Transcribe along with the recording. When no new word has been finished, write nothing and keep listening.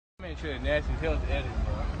Man, sure nasty as hell to edit,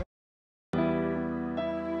 bro.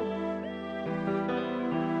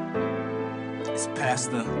 It's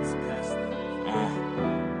past the.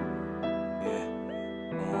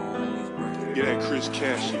 Get that Chris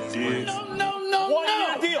Cash, you did.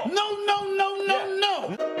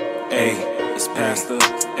 Hey, it's past the.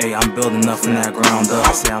 Hey, I'm building up from that ground up.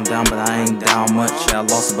 I say I'm down, but I ain't down much. Yeah, I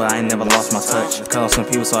lost it, but I ain't never lost my touch. Cut off some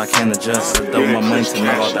people so I can't adjust. Double my money to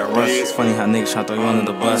knock out that rush. It's funny how niggas try to throw you under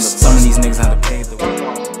the bus. Some of these niggas had to pay the.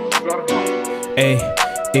 Hey,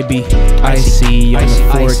 it be icy on the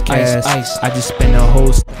forecast. I just spent a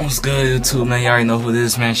whole. What's good, YouTube, man? You already know who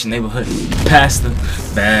this is, man. It's your neighborhood pastor.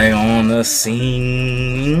 Back on the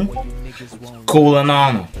scene. Cooling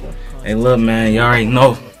on them. Hey, look, man. You already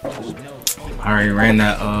know. I already ran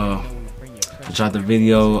that, dropped the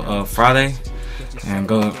video Friday. And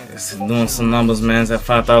it's doing some numbers, man. It's at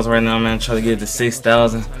 5,000 right now, man. Try to get it to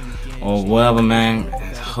 6,000 or whatever, man.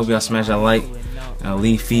 Hope y'all smash that like.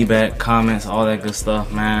 Leave feedback, comments, all that good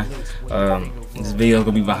stuff, man. This video is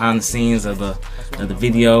gonna be behind the scenes of the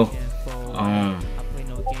video.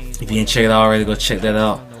 If you didn't check it out already, go check that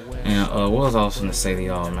out. And what was I gonna say to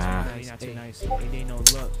y'all, man?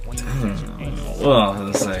 What I was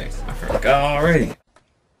gonna say? I forgot already.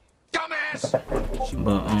 Dumbass.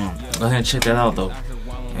 But go ahead and check that out though.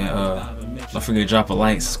 And don't forget to drop a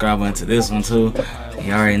like, subscribe button to this one too.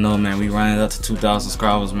 You already know, man. We running up to 2,000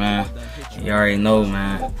 subscribers, man. You already know,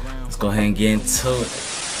 man. Let's go ahead and get into it.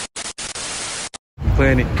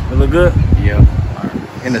 Plenty. It look good? Yeah.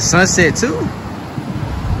 And the sunset too.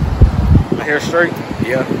 My hair straight?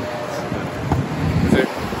 Yeah. Is it?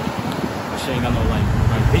 She ain't got no like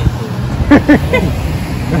bit.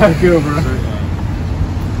 Not good, bro.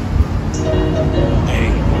 Hey,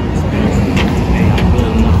 I'm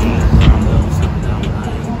building up from that ground up. I'm down, but I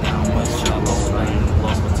ain't down much. I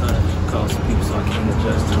lost my touch. Called some people so I can't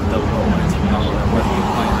adjust to double my money. All that work you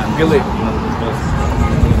playing. Feel it.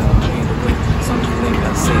 Some of these niggas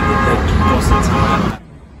gotta save the day. Most of the time,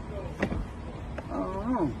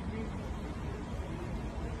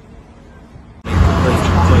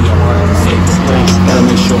 gotta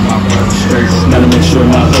make sure my brother's straight. Gotta make sure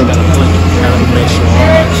my hood got a plate. Gotta make sure all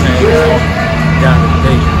my chains got a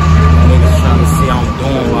date. Niggas trying to see how I'm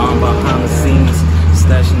doing while I'm behind the scenes.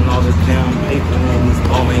 Stashing all the damn paper in these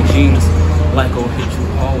Balmain jeans. Like go hit you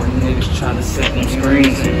hard when niggas try to set them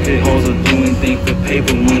screens. Hoes are doing things for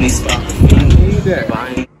paper money. Stop the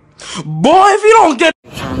feeling. Boy, if you don't get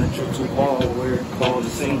trying to trip too hard where it called the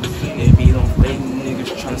sink. It be them fake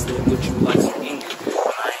niggas trying to stay with you like some ink.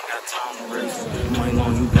 Money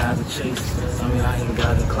on you guys to chase. Some of y'all ain't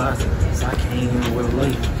got a closet, so I can't even wear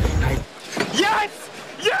late. Yes!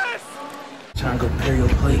 Yes! Trying to go pair your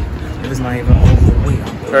plate. If it's not even overweight,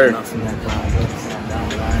 I'm building up from that ground up. I'm down,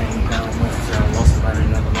 but I ain't down much. I lost it, but I ain't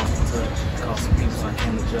never lost my touch. Call some people so I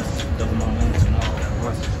can't adjust. Double my money and all that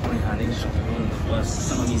rush. Funny how niggas try to run the bus.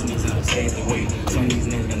 Some of these niggas gonna save the weight. Some of these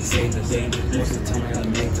niggas gonna save the day. Most of the time I gotta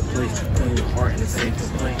make the play. Put your heart in the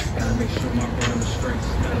safest place. Gotta make sure my brand is straight.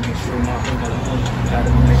 Gotta make sure my hood got a hood.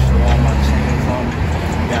 Gotta make sure all my chains on me.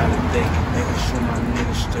 Gotta think, making sure my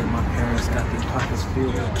niggas straight. My parents got their pockets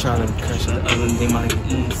filled. Try to catch the other day, my nigga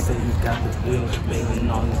E say you got the bill. Bailing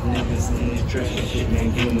all these niggas in this dress and shit, man,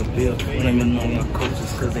 give them a bill. Blaming on my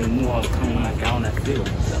coaches cause they knew I was coming like I on that field.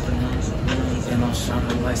 And I'm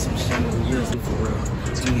shining like some chandeliers for real.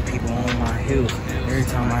 Too many people on my heels. Every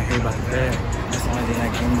time I hear about the bag, that's the only thing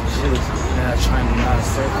that gave me chills. Yeah, trying to not a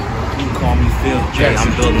circle. You can call me Phil. Yeah, I'm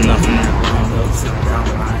building up from that ground up. Sit down,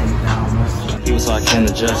 but I ain't down much. People so I can't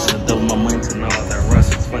adjust. Double my money to know that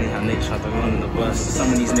rust. It's funny how niggas try to run in the bus. Some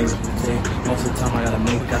of these niggas play. Most of the time I gotta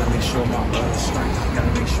make sure my blood is straight. Gotta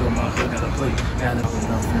make sure my hood got a plate. Gotta build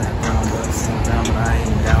up from that ground up. Sit down, but I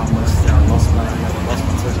ain't down much. I lost my life, never lost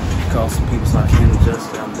my touch. Call some people so I can't adjust.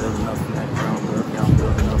 Yeah, I'm building up from that ground up. Yeah, I'm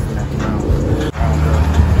building up from that ground up.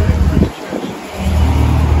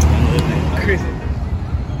 Chris.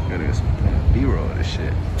 Gotta get some B-roll of this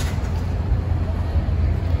shit.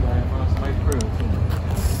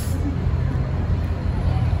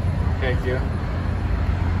 Heck yeah.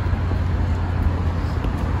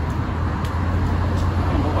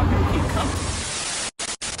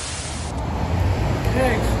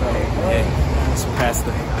 It's past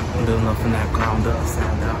the. I'm building up from that ground up.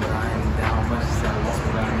 Sound down, but I ain't down much. Sound lost,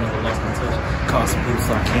 but I never lost my touch. Call some people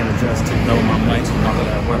so I can't adjust to know my money to all of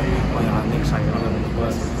that work. All y'all niggas trying to run in the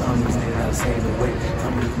bus. Some of these niggas gotta save the weight.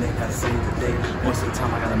 Some of these niggas gotta save the day. Most of the time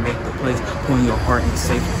I gotta make the place. Putting your heart in a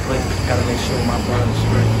safe place. Gotta make sure my blood is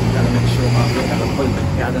straight. Gotta make sure my hood got a plate.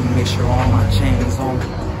 Gotta make sure all my chains on me.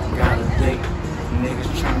 Gotta date.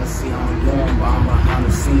 Niggas tryna see how I'm doing, but I'm behind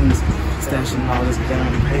the scenes. Stashing all this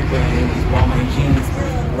damn paper in these Balmain jeans.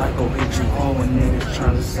 Like go hit you home when niggas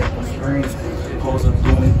tryna set my screens. Hoes are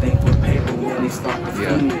doing things for paper when they start to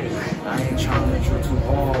feed. I ain't tryna drill too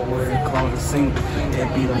hard where they call the scene. It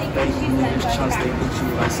be them fake niggas tryna stay with you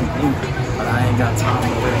like some ink. But I ain't got time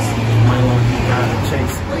to waste. Money on you gotta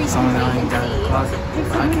chase. Something I ain't got in the closet.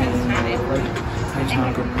 But I can't even relate. I ain't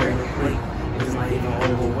tryna compare your plate. It's not even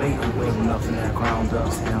overweight. I'm building up in that ground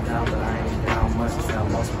up. Say I'm down, but I ain't down much. Say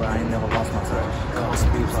I'm lost, but I ain't never lost my touch. Call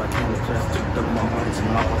some people so I can't adjust. Double my money to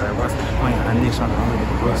knock with that rust. Point I niggas trying to unload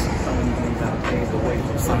the rust. Some of these niggas gotta pave the way.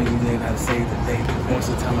 Some of you niggas gotta save the day. Most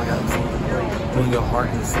of the time I gotta make the break. Put your heart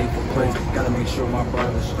in a safer place. Gotta make sure my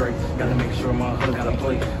brother's straight. Gotta make sure my hood got a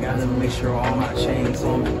plate. Gotta make sure all my chains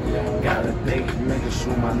on me. Gotta date. Making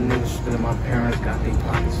sure my niggas still. My parents got their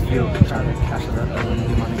pockets filled. Try to cash it up.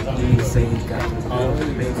 My niggas say he got it.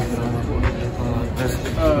 Baby,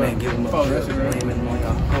 man, give him a blaming on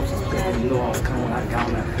your posts. You know I was coming, I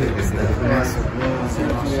got my fit. Instead of muscle ruins,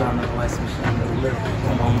 and I'm shining like some shining lip.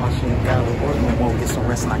 On my machine, gotta work no more, get some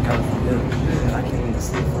rest, and I gotta live. And I can't even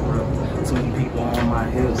sleep for real. Too many people on my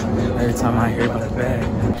heels. Every time I hear about the bag.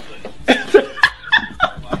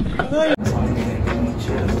 That's all they can't give me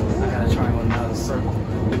chills. I gotta try on another circle.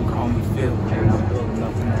 You call me Phil, and I'm building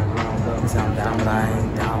up in that ground up. Say I'm down, but I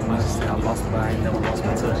ain't down much. Say I'm lost, but I ain't never lost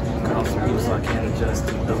my touch. Cut off some people so I can't adjust.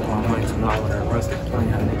 Double my money to all of that rust. Funny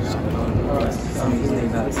how niggas trying to run the rust. Some of these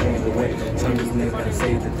niggas gotta save the way. Some of these niggas gotta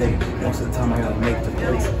save the day. Most of the time I gotta make the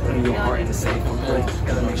place. Putting your heart in the safer place.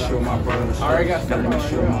 Gotta make sure my brother's straight. Gotta make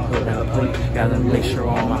sure my hood got a plate. Gotta make sure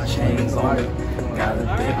all my chains on it. Gotta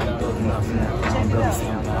think I'm building up in that ground up. Say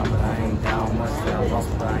I'm down, but I ain't down much. Say I'm lost,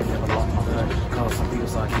 but I ain't never lost my touch. Call some people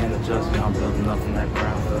so I can't adjust. Yeah, I'm building up in that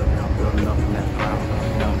ground up. Yeah, I'm building up in that ground up.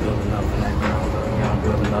 Yeah, I'm building up in that ground up. Yeah, I'm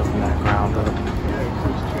building up in that ground up.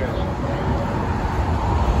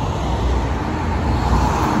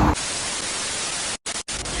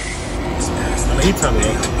 He tell me.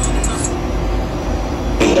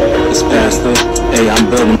 It's past though. Hey, I'm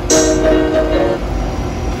building.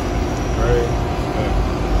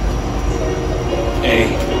 Hey,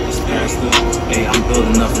 it's past though. Hey, I'm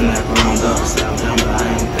building up in that ground up. Say I'm down, but I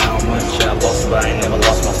ain't down much. I lost, but I ain't never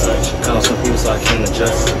lost my touch. Cut off some people so I can't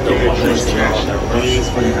adjust. Don't want to all that rush. It's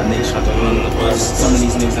funny how niggas try to run the bus. Some of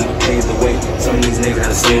these niggas gotta pave the way. Some of these niggas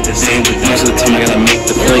gotta save the day. Most of the time I gotta make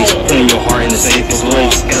the place. Putting your heart in the safest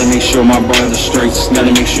place. Gotta make sure my brother's straight.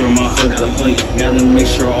 Gotta make sure my hood got a plate. Gotta make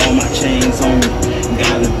sure all my chains on me.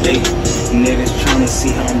 Gotta date. Niggas tryna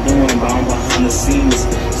see how I'm doing, but I'm behind the scenes.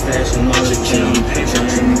 Stashing all the jam paper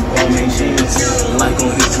in these Balmain jeans. Like gon'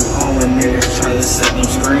 hit you home when niggas try to set them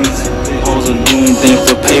screens. Hoes are doing things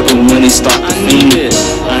for paper when they start to fiend.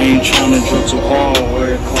 I ain't tryna drill too hard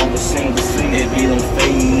where it call the scene. It be them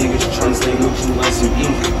fake niggas tryna stay with you like some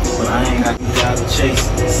ink. But I ain't got you gotta chase.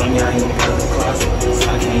 Some y'all ain't got the closet, so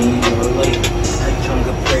I can't even relate. How you tryna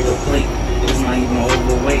compare your plate? It's not even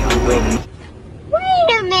overweight. I'm building. Wait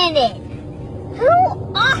a minute. Who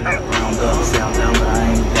are Round up, say I'm down, but I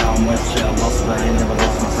ain't down much. Yeah, I lost, but I ain't never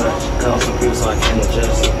lost my touch. Cut off some people so I can't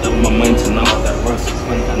adjust. Double my money to knock that rust. It's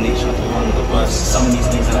funny how niggas try to run the bus. Some of these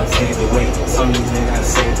niggas gotta save the way. Some of these niggas gotta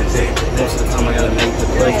save the day. Most of the time I gotta make the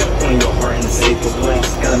play. Putting your heart in the safer place.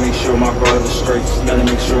 Gotta make sure my brother's straight. Gotta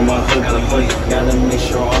make sure my hood got a plate. Gotta make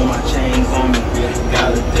sure all my chains on me.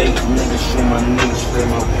 Gotta date. Niggas sure my niggas straight.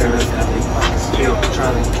 My parents got their pockets filled. Try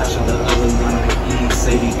to cash out the other one.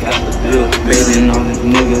 Say he got the bill. Baiting all these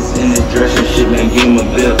niggas in the dress and shit, man, give him a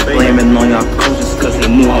bill. Blaming on y'all coaches cause they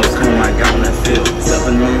knew I was coming, I got on that field.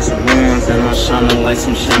 Stepping on some ruins and I'm shining like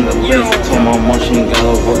some chandeliers. Told my mom she ain't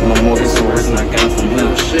gotta work no more, it's so rest and I got some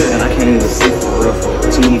milk. And I can't even sleep for real.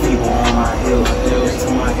 Too many people on my heels. Too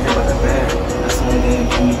much hair about the bag. That's the only thing that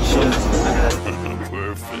give me chills. I got another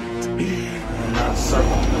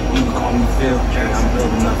circle. You can call me Phil. I'm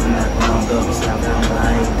building up in that ground up. Say I'm down, but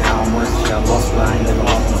I ain't down much. I lost, but I ain't never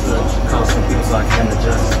lost my touch. Call some people so I can't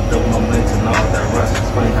adjust. Double my money to all that rust.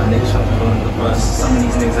 It's funny how niggas try to run the bus. Some of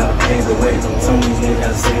these niggas gotta pave the way. Some of these niggas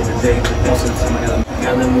gotta save the day. Most of the time I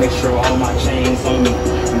gotta make sure all my chains on me.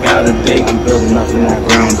 Gotta date. I'm building up in that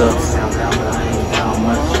ground up. Say I'm down, but I ain't down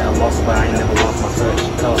much. I lost, but I ain't never lost my touch.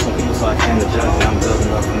 Call some people so I can't adjust. I'm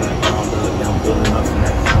building up in that ground up. Yeah, I'm building up in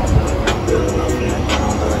that ground up. Yeah, I'm building up in that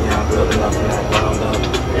ground up. Yeah, I'm building up in that ground up.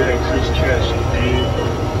 Yeah, Chris Cash, dude.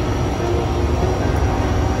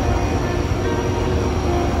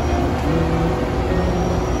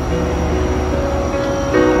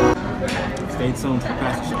 Stay tuned to the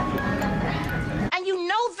Pastor Show. and you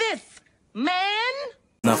know this, man?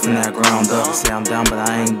 enough from that ground up. Say I'm down, but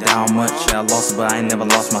I ain't down much. Yeah, I lost it, but I ain't never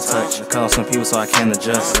lost my touch. I cut off some people so I can't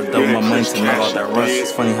adjust. Double my money to make all that rush.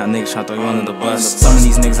 It's funny how niggas try to throw you under the bus. Some of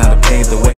these niggas had to pave the way.